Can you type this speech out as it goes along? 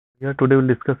Here today we'll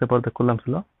discuss about the Coulomb's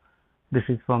law. This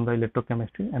is from the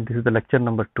electrochemistry and this is the lecture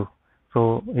number 2.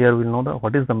 So here we'll know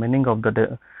what is the meaning of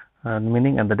the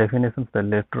meaning and the definitions of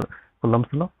the Coulomb's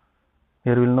law.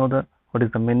 Here we'll know what is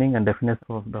the meaning and definition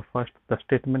of the first the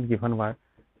statement given by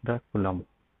the Coulomb.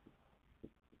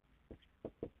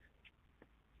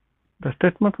 The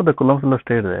statement for the Coulomb's law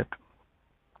states that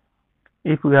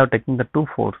if we have taken the two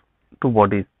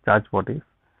bodies, charged bodies,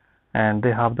 and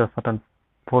they have the certain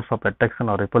force of attraction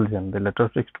or repulsion, the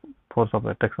electrostatic force of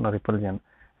attraction or repulsion,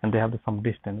 and they have some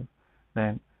distance,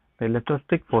 then the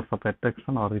electrostatic force of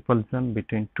attraction or repulsion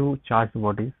between two charged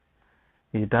bodies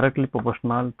is directly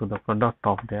proportional to the product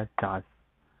of their charge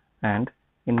and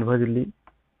inversely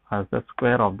as the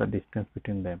square of the distance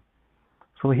between them.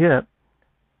 So here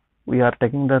we are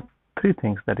taking the three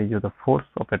things, that is the force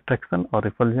of attraction or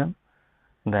repulsion,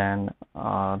 then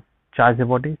charged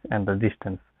bodies and the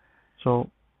distance. So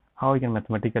how we can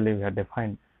mathematically we have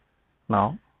defined.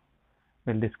 Now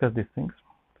we'll discuss these things.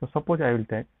 So suppose I will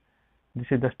take this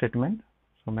is the statement.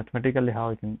 So mathematically how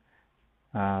we can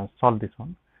solve this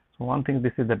one. So one thing,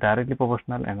 this is the directly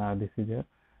proportional, and this is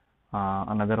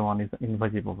another one is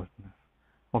inversely proportional.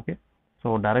 Okay,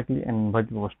 so directly and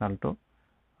inversely proportional to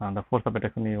the force of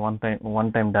attraction is one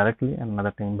time directly and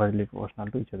another time inversely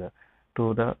proportional to each other,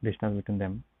 to the distance between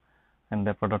them and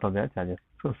the product of their charges.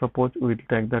 So suppose we will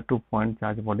take the 2 point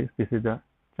charge bodies. This is the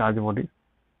charge body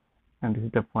and this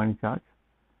is the point charge,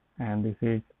 and this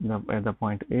is the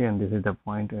point A and this is the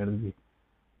point B.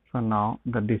 So now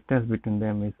the distance between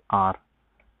them is R,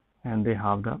 and they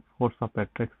have the force of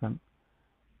attraction,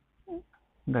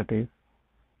 that is,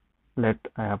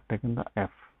 I have taken the F.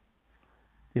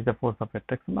 This is the force of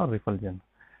attraction or repulsion.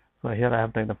 So here I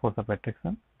have taken the force of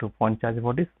attraction, 2 point charge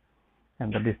bodies,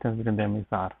 and the distance between them is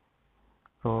R.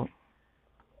 So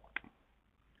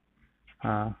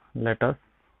let us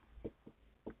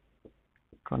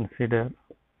consider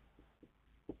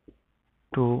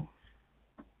 2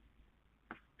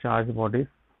 charge bodies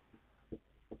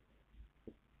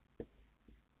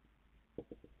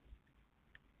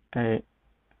at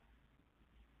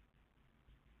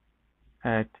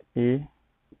A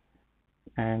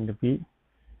and B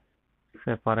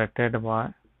separated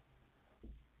by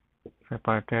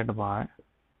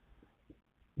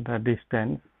the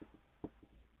distance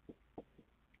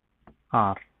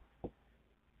R.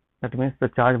 That means the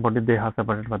charge body they have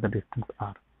separated by the distance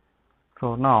R.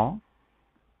 So now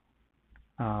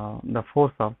the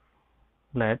force of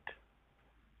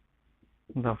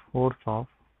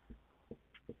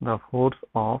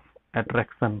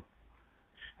attraction.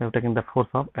 We have taken the force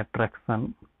of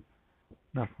attraction.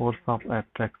 The force of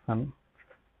attraction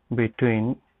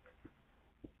between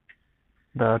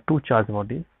the two charge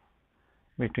bodies,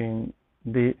 between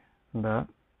the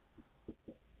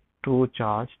two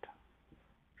charged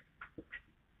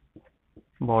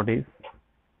bodies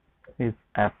is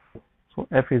F. So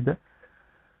F is the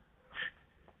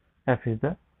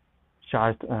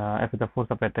charged F is the force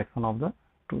of attraction of the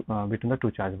between the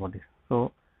two charge bodies.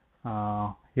 So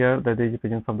here there is a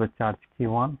presence of the charge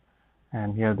Q1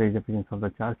 and here there is a presence of the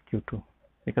charge Q2,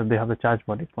 because they have the charge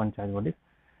body, point charge bodies.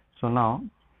 So now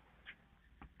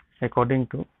according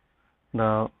to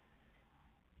the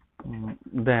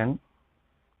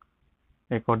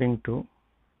according to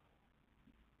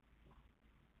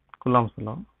Coulomb's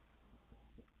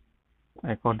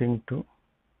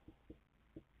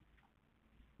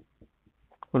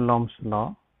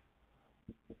law,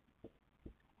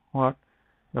 what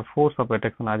the force of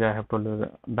attraction, as I have told you, the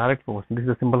direct proportion. This is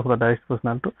the symbol for the direct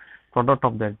proportional to product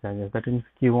of their charges, that is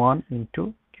Q1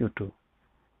 into Q2.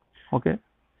 Okay,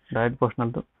 direct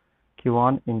proportional to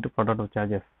Q1 into product of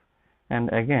charges.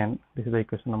 And again, this is the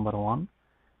equation number 1,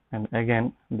 and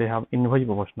again they have inversely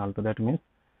proportional to, that means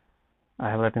I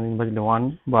have written inversely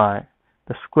 1 by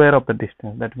the square of the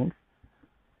distance, that means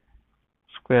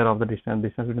square of the distance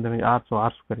between them is R, so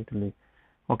R square it will be.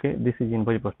 Okay, this is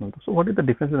inversely proportional. So what is the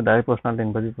difference between direct proportional and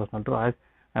inversely proportional? As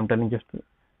I am telling just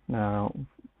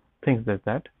things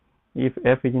that if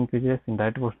F is increases in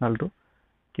direct proportional to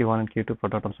Q1 and Q2,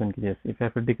 product also increases. If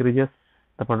F decreases,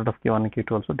 the product of Q1 and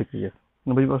Q2 also decreases.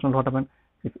 Inversely proportional, what happens?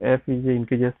 If F is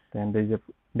increases, then there is a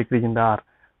decrease in the R,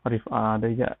 or if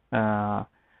there is a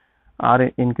R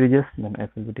increases, then F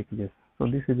will be decreases. So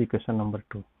this is equation number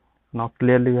 2. Now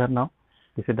clearly we are now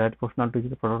this is direct proportional to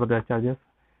the product of their charges,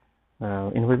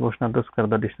 inversely proportional to square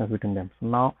the distance between them. So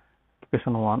now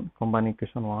equation 1, combining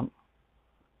equation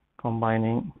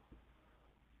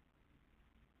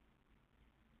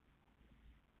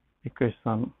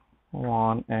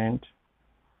 1 and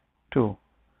 2,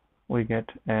 we get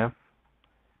F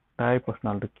direct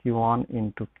proportional to Q1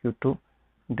 into Q2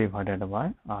 divided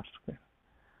by r square.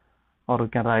 Or we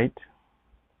can write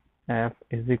f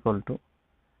is equal to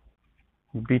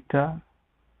beta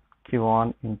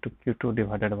q1 into q2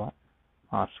 divided by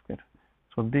r square.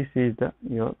 So this is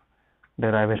your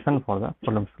derivation for the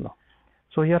Coulomb's law.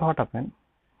 So here what happened?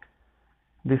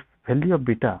 This value of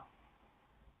beta,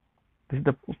 this is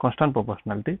the constant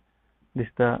proportionality. This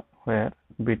is the where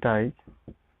beta is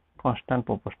constant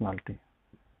proportionality.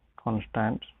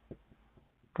 Constant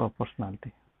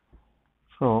proportionality.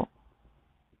 So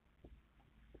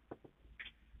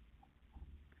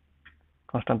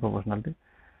constant proportionality.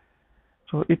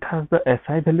 So it has the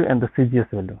SI value and the CGS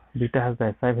value. Beta has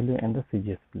the SI value and the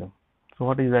CGS value. So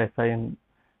what is the SI and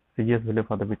CGS value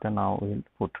for the beta? Now we will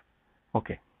put.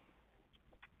 Okay.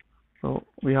 So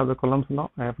we have the Coulomb's law.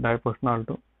 F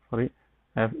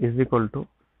is equal to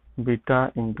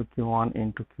beta into q1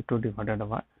 into q2 divided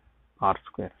by r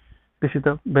square. This is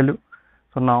the value.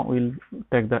 So now we will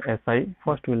take the SI.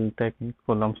 First we will take in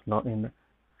Coulomb's law in the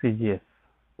CGS.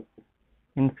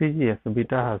 In CGS,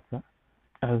 beta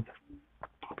has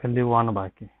value 1 by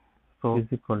k. So is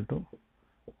equal to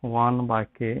 1 by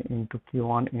k into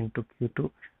q1 into q2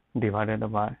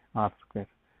 divided by r square.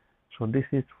 So this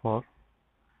is for,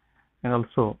 and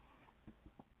also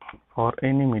for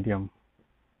any medium.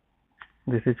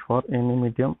 This is for any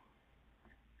medium,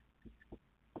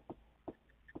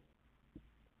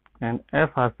 and f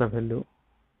has the value,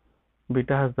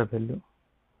 beta has the value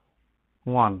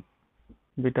 1.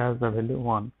 Beta has the value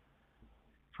 1.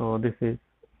 So this is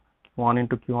 1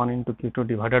 into q1 into q2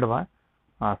 divided by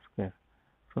r square.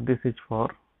 So this is for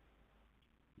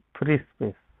free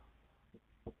space.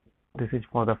 This is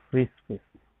for the free space.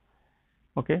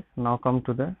 Okay, now come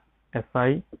to the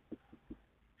SI.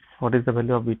 What is the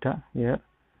value of beta here?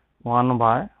 1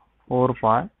 by 4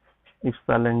 pi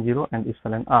epsilon 0 and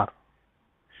epsilon r.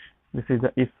 This is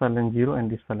the epsilon 0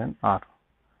 and epsilon r.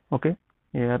 Okay,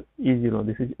 here E0,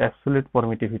 this is absolute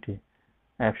permittivity.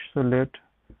 Absolute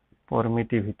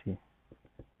permittivity.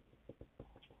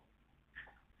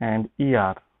 And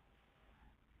ER,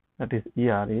 that is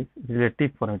ER is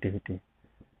relative permittivity.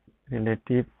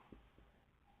 Relative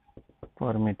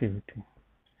permittivity.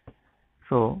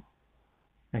 So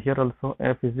here also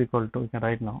f is equal to, we can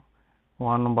write now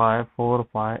 1 by 4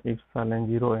 pi epsilon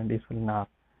 0 and epsilon r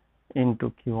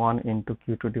into q1 into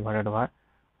q2 divided by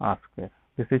r square.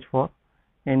 This is for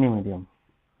any medium.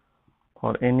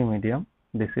 For any medium,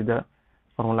 this is the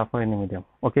formula for any medium.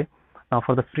 Okay. Now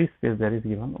for the free space, there is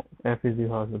given f is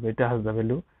equal to, beta has the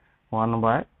value 1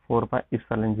 by 4 pi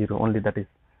epsilon 0 only, that is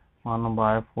 1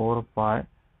 by 4 pi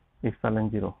epsilon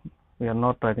 0. We are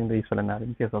not writing the epsilon r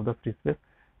in case of the free space.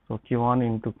 So q1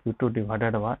 into q2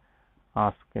 divided by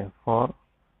r square for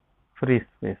free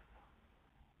space.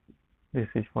 This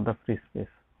is for the free space.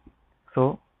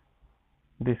 So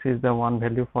this is the one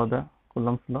value for the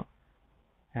Coulomb's law,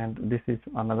 and this is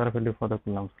another value for the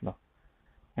Coulomb's law.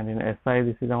 And in SI,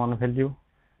 this is the one value.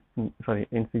 Sorry,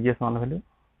 in CGS one value.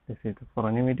 This is for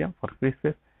any medium for free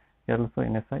space. Here also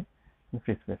in SI in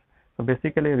free space. So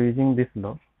basically, we are using this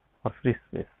law for free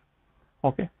space.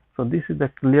 Okay. So this is the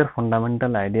clear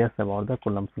fundamental ideas about the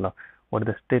Coulomb's law. What is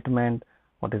the statement?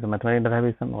 What is the mathematical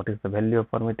derivation? What is the value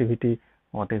of permittivity?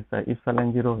 What is the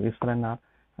epsilon 0, epsilon r,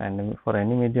 and for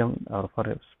any medium or for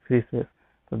a free space.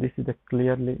 So this is the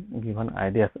clearly given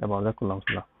ideas about the Coulomb's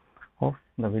law. Hope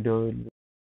the video will